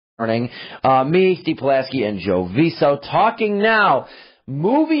morning. Me, Steve Pulaski, and Joe Viso talking now.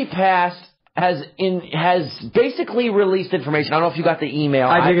 MoviePass has basically released information. I don't know if you got the email.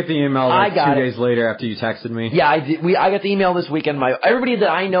 I did get the email like 2 days later after you texted me. Yeah, I did. I got the email this weekend. Everybody that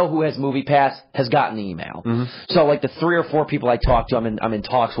I know who has MoviePass has gotten the email. Mm-hmm. So like the 3 or 4 people I talked to, I'm in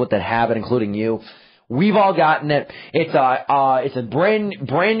talks with that have it, including you. We've all gotten it. It's a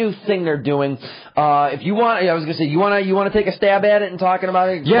brand new thing they're doing. If you want, I was gonna say, you want to take a stab at it and talking about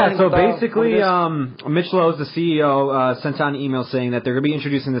it. Yeah. So basically, Mitch Lowe's, the CEO, sent out an email saying that they're gonna be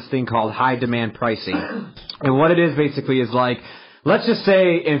introducing this thing called high demand pricing, and what it is basically is like, let's just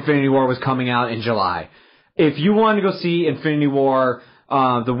say Infinity War was coming out in July. If you wanted to go see Infinity War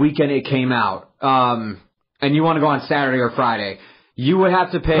the weekend it came out, and you want to go on Saturday or Friday, you would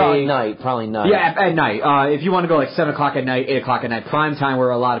have to pay... Probably night. Yeah, at night. If you want to go like 7 o'clock at night, 8 o'clock at night, prime time where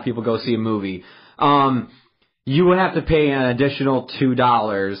a lot of people go see a movie, you would have to pay an additional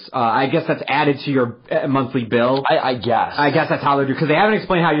 $2. I guess that's added to your monthly bill. I guess. I guess that's how they do, because they haven't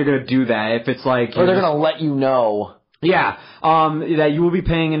explained how you're going to do that. If it's like... Or they're going to let you know. Yeah, that you will be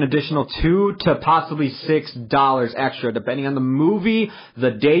paying an additional $2 to possibly $6 extra, depending on the movie,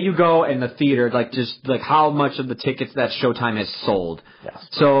 the day you go, and the theater, like just like how much of the tickets that Showtime has sold. Yes.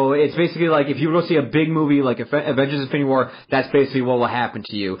 So it's basically like if you go see a big movie like Avengers: Infinity War, that's basically what will happen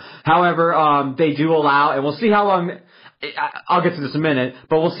to you. However, they do allow, and we'll see how long. I'll get to this in a minute,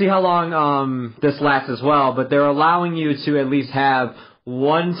 but we'll see how long this lasts as well. But they're allowing you to at least have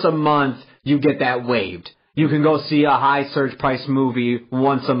once a month you get that waived. You can go see a high surge price movie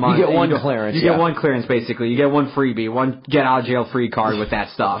once a month. You get one clearance. You get one clearance, basically. You get one freebie, one get out of jail free card with that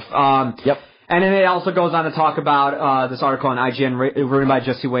stuff. Yep. And then it also goes on to talk about this article on IGN written by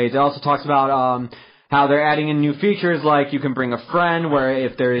Jesse Wade. It also talks about how they're adding in new features like you can bring a friend, where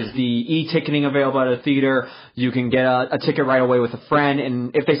if there is the e-ticketing available at a theater, you can get a ticket right away with a friend,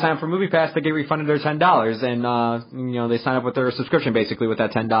 and if they sign up for MoviePass, they get refunded their $10, and they sign up with their subscription basically with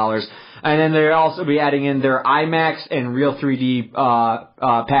that $10. And then they'll also be adding in their IMAX and Real 3D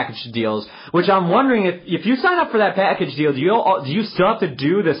package deals, which I'm wondering if you sign up for that package deal, do you still have to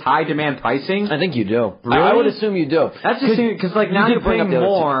do this high demand pricing? I think you do. Really? I would assume you do. That's just because like now you're paying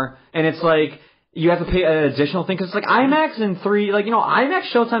more, and it's like you have to pay an additional thing, because like IMAX and IMAX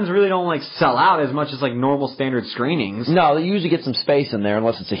showtimes really don't like sell out as much as like normal standard screenings. No, they usually get some space in there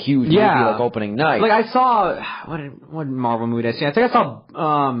unless it's a huge movie like opening night. Like I saw what Marvel movie did I see? I think I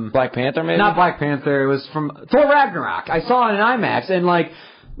saw Black Panther, maybe? Not Black Panther. It was from Thor Ragnarok. I saw it in IMAX, and like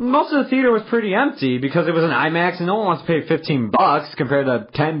most of the theater was pretty empty because it was an IMAX, and no one wants to pay $15 compared to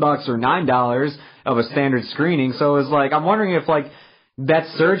 $10 or $9 of a standard screening. So it was like I'm wondering if like that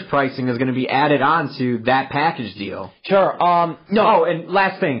surge pricing is going to be added on to that package deal. Sure. No. Oh, and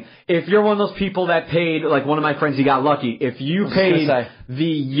last thing. If you're one of those people that paid, like one of my friends, he got lucky. If you paid the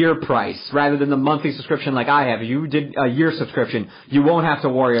year price rather than the monthly subscription like I have, you did a year subscription, you won't have to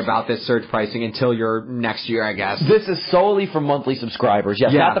worry about this surge pricing until your next year, I guess. This is solely for monthly subscribers.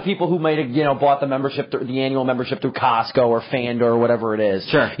 Yes, not the people who might have, bought the membership, the annual membership through Costco or Fandor or whatever it is.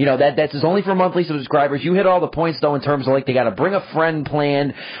 Sure. That's only for monthly subscribers. You hit all the points, though, in terms of, like, they got to bring a friend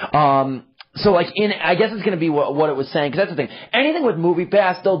plan. So, like, I guess it's going to be what it was saying, because that's the thing. Anything with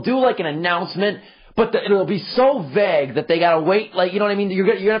MoviePass, they'll do, like, an announcement, but it'll be so vague that they got to wait, like, you know what I mean? You're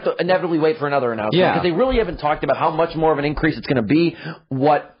going to have to inevitably wait for another announcement, because they really haven't talked about how much more of an increase it's going to be,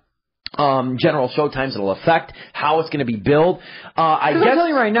 what general showtimes it'll affect, how it's going to be billed. I guess... I'm telling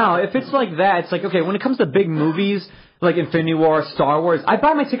you right now, if it's like that, it's like, okay, when it comes to big movies, like Infinity War, Star Wars, I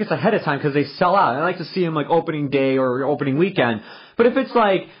buy my tickets ahead of time because they sell out. I like to see them like opening day or opening weekend. But if it's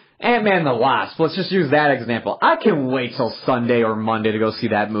like Ant-Man and the Wasp, let's just use that example. I can wait till Sunday or Monday to go see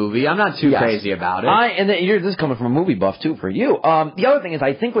that movie. I'm not too crazy about it. This is coming from a movie buff, too, for you. The other thing is,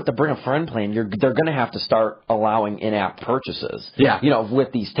 I think with the Bring a Friend plan, they're going to have to start allowing in-app purchases. Yeah.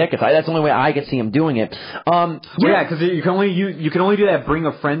 With these tickets. That's the only way I could see them doing it. Because you can only do that Bring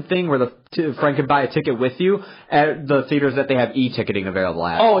a Friend thing where the friend can buy a ticket with you at the theaters that they have e-ticketing available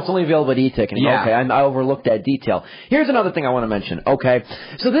at. Oh, it's only available at e-ticketing. Yeah. Okay, I overlooked that detail. Here's another thing I want to mention. Okay,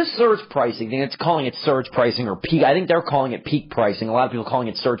 so this surge pricing thing, it's calling it surge pricing or peak. I think they're calling it peak pricing. A lot of people are calling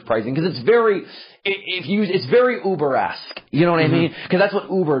it surge pricing because it's very Uber-esque. You know what I mean? Because that's what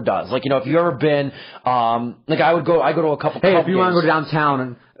Uber does. Like, if you've ever been, I go to a couple. Hey, if you want to go downtown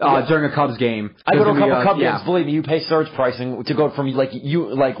and during a Cubs game, I go to a couple Cubs games. Believe me, you pay surge pricing to go from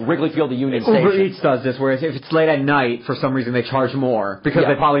Wrigley Field to Union Station. Uber Eats does this, whereas if it's late at night, for some reason they charge more because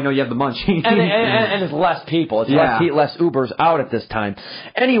they probably know you have the munchies. and it's less people. It's less Ubers out at this time.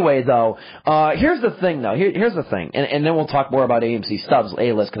 Anyway, though, here's the thing, though. Here's the thing, and then we'll talk more about AMC Stubs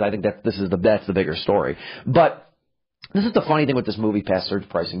A-List because I think that's the bigger story. But this is the funny thing with this MoviePass surge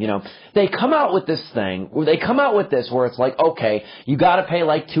pricing. You know, they come out with this thing, where it's like, okay, you got to pay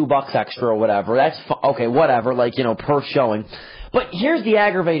like $2 extra or whatever. That's okay, whatever, like, you know, per showing. But here's the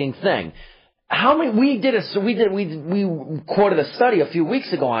aggravating thing. We quoted a study a few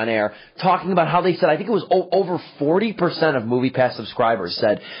weeks ago on air talking about how they said, I think it was over 40% of MoviePass subscribers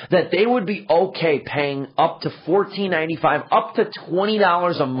said that they would be okay paying up to $14.95, up to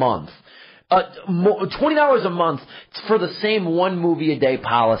 $20 a month. $20 a month for the same one movie a day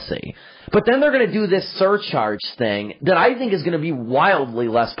policy. But then they're going to do this surcharge thing that I think is going to be wildly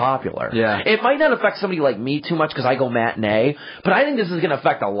less popular. Yeah. It might not affect somebody like me too much because I go matinee, but I think this is going to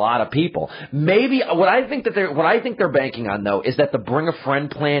affect a lot of people. Maybe what I think they're banking on though is that the Bring a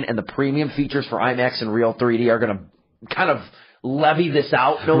Friend plan and the premium features for IMAX and Real 3D are going to kind of levy this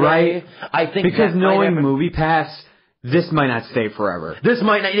out in a way. I think because knowing MoviePass, this might not stay forever. This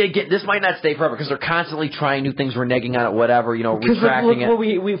might not stay forever because they're constantly trying new things, reneging on it, whatever, you know, retracting it.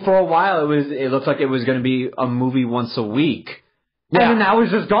 We for a while it looked like it was going to be a movie once a week. Yeah. And now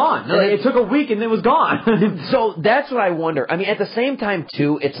it's just gone. It took a week and it was gone. So that's what I wonder. I mean, at the same time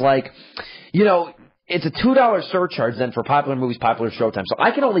too, it's like, you know, it's a $2 surcharge then for popular movies, popular showtime. So I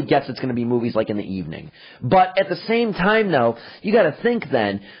can only guess it's going to be movies like in the evening. But at the same time though, you got to think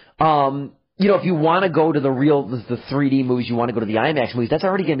then, you know, if you want to go to the 3D movies, you want to go to the IMAX movies, that's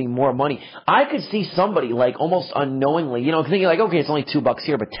already going to be more money. I could see somebody, like, almost unknowingly, you know, thinking like, okay, it's only $2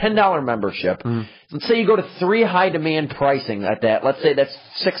 here, but $10 membership. Mm. Let's say you go to 3 high-demand pricing at that. Let's say that's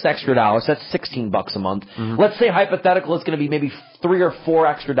 $6 extra. That's $16 a month. Mm. Let's say, hypothetical, it's going to be maybe $3 or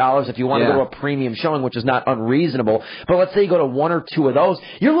 $4 extra if you want to go to a premium showing, which is not unreasonable. But let's say you go to 1 or 2 of those,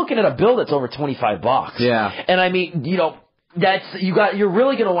 you're looking at a bill that's over $25. Yeah. And I mean, you know, you're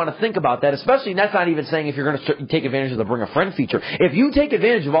really going to want to think about that, especially, and that's not even saying if you're going to take advantage of the Bring a Friend feature. If you take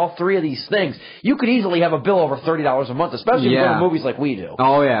advantage of all 3 of these things, you could easily have a bill over $30 a month, especially if you go to movies like we do.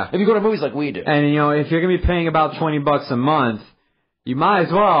 Oh, yeah. If you go to movies like we do. And, you know, if you're going to be paying about $20 a month, you might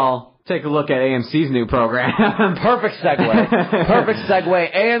as well take a look at AMC's new program. Perfect segue. Perfect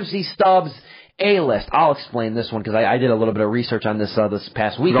segue. AMC Stubs A-List. I'll explain this one because I did a little bit of research on this this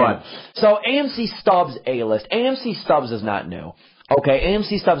past weekend. Go ahead. So AMC Stubs A-List. AMC Stubs is not new. Okay,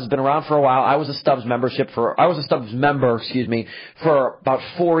 AMC Stubs has been around for a while. I was a Stubs member, for about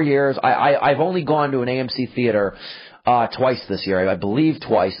 4 years. I've only gone to an AMC theater twice this year. I believe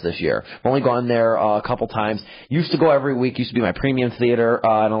twice this year. I've only gone there a couple times. Used to go every week. Used to be my premium theater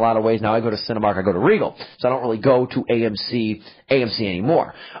in a lot of ways. Now I go to Cinemark. I go to Regal. So I don't really go to AMC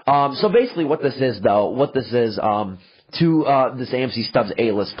anymore. So basically what this is to this AMC Stubs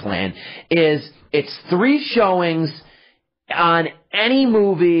A-List plan is it's 3 showings on any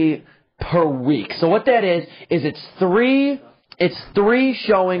movie per week. So what that is it's 3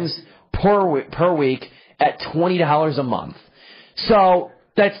 showings per week at $20 a month. So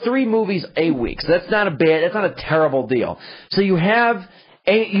that's 3 movies a week. So that's not a terrible deal. So you have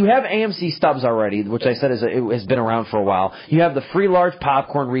AMC Stubs already, which I said it has been around for a while. You have the free large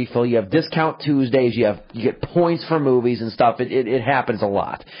popcorn refill. You have discount Tuesdays. You get points for movies and stuff. It happens a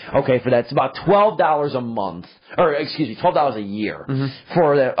lot. Okay, for that it's about $12 a month, or excuse me, $12 a year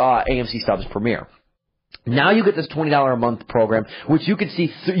for the AMC Stubs Premiere. Now you get this $20 a month program, which you could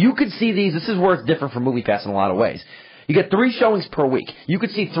see. You could see these. This is where it's different from MoviePass in a lot of ways. You get 3 showings per week. You could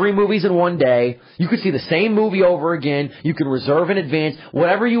see 3 movies in one day. You could see the same movie over again. You can reserve in advance.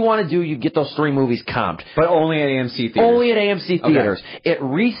 Whatever you want to do, you get those 3 movies comped. But only at AMC theaters. Only at AMC theaters. Okay. It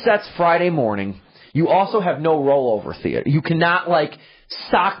resets Friday morning. You also have no rollover theater. You cannot, like,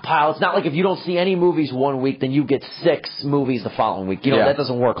 stockpile. It's not like if you don't see any movies one week, then you get 6 movies the following week. You know, that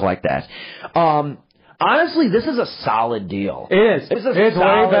doesn't work like that. Honestly, this is a solid deal. It is. It's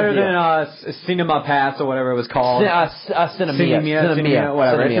way better than Cinema Pass or whatever it was called. Cinemia,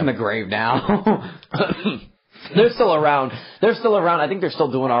 whatever. It's in the grave now. They're still around. I think they're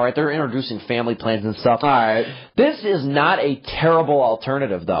still doing all right. They're introducing family plans and stuff. All right. This is not a terrible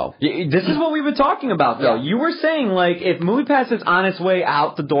alternative, though. This is what we've been talking about, though. Yeah. You were saying, like, if MoviePass is on its way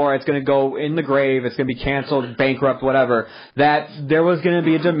out the door, it's going to go in the grave, it's going to be canceled, bankrupt, whatever, that there was going to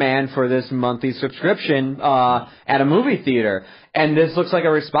be a demand for this monthly subscription at a movie theater. And this looks like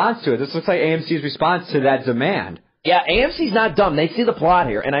a response to it. This looks like AMC's response to that demand. Yeah, AMC's not dumb. They see the plot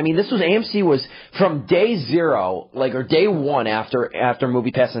here. And I mean, AMC was from day 0, or day 1 after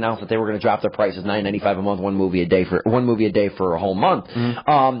MoviePass announced that they were going to drop their prices, $9.95 a month, one movie a day for a whole month.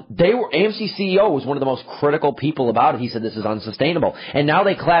 AMC CEO was one of the most critical people about it. He said this is unsustainable. And now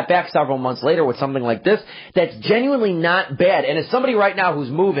they clap back several months later with something like this that's genuinely not bad. And as somebody right now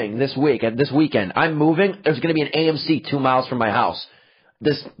who's moving this weekend, I'm moving, there's going to be an AMC 2 miles from my house.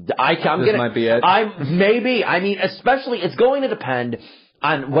 might be it. Maybe. I mean, especially, it's going to depend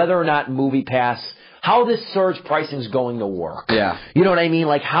on whether or not MoviePass, how this surge pricing is going to work. Yeah. You know what I mean?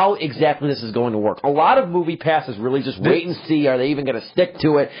 Like, how exactly this is going to work. A lot of MoviePass is really just wait and see. Are they even going to stick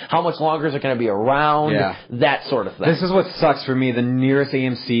to it? How much longer is it going to be around? Yeah. That sort of thing. This is what sucks for me. The nearest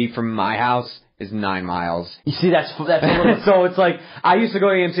AMC from my house is 9 miles. You see, that's a little... So it's like, I used to go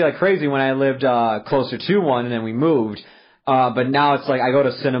to AMC like crazy when I lived closer to one, and then we moved. But now it's like I go to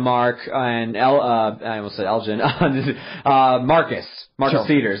Cinemark and I almost said Elgin, Marcus Sure.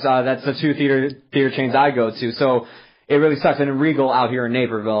 Theaters. That's the two theater chains I go to. So it really sucks. And Regal out here in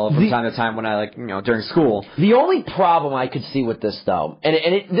Naperville from time to time when I during school. The only problem I could see with this though, and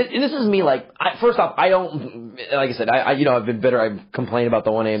this is me first off, I don't, like I said, I've been bitter. I've complained about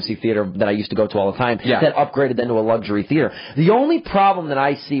the one AMC theater that I used to go to all the time that upgraded then to a luxury theater. The only problem that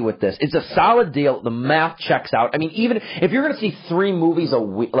I see with this, it's a solid deal. The math checks out. I mean, even if you're going to see 3 movies a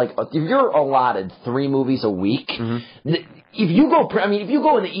week, like if you're allotted 3 movies a week, if you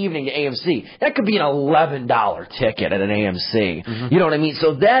go in the evening to AMC, that could be an $11 ticket at an AMC. You know what I mean?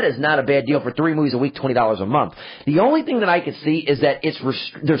 So that is not a bad deal for 3 movies a week, $20 a month. The only thing that I could see is that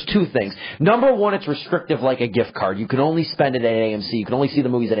there's 2 things. Number one, it's restrictive like a gift card. You can only spend it at AMC. You can only see the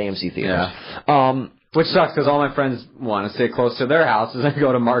movies at AMC theaters. Yeah. Which sucks because all my friends want to stay close to their houses and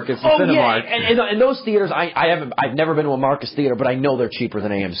go to Marcus and Cinemark. Yeah, and those theaters, I've never been to a Marcus theater, but I know they're cheaper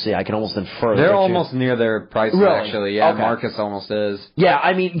than AMC. I can almost infer. They're almost near their prices, actually. Yeah, okay. Marcus almost is. Yeah,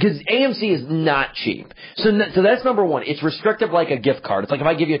 I mean, because AMC is not cheap. So that's number one. It's restrictive like a gift card. It's like if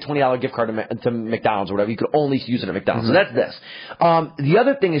I give you a $20 gift card to McDonald's or whatever, you could only use it at McDonald's. So that's this. The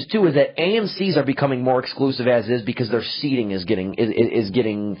other thing is too is that AMCs are becoming more exclusive as is because their seating is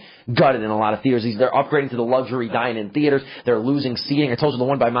getting gutted in a lot of theaters. They're upgrading to the luxury dine-in theaters. They're losing seating. I told you the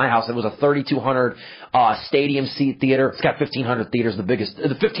one by my house, it was a 3,200 stadium seat theater. It's got 1,500 theaters. The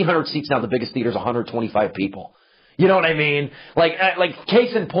 1,500 seats now. The biggest theater is 125 people. You know what I mean? Like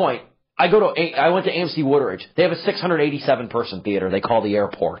case in point, I went to AMC Woodridge. They have a 687 person theater. They call the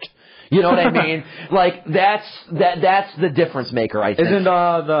airport. You know what I mean? Like that's the difference maker. I think. Isn't the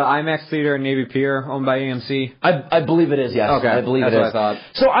IMAX theater in Navy Pier owned by AMC? I believe it is. Yes. Okay. I believe that's it is. What I thought.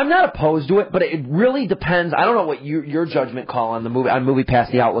 So I'm not opposed to it, but it really depends. I don't know what your judgment call on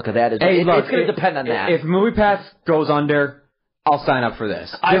MoviePass, the outlook of that is. Hey, it's going to depend on that. If MoviePass goes under, I'll sign up for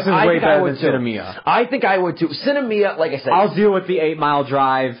this. This is way better than Cinemia. I think I would too. Cinemia, like I said, I'll deal with the 8-mile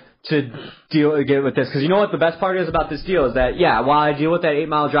drive to get with this. Because you know what the best part is about this deal is that, while I deal with that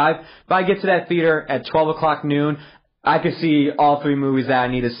 8-mile drive, if I get to that theater at 12 o'clock noon, I could see all 3 movies that I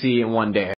need to see in one day.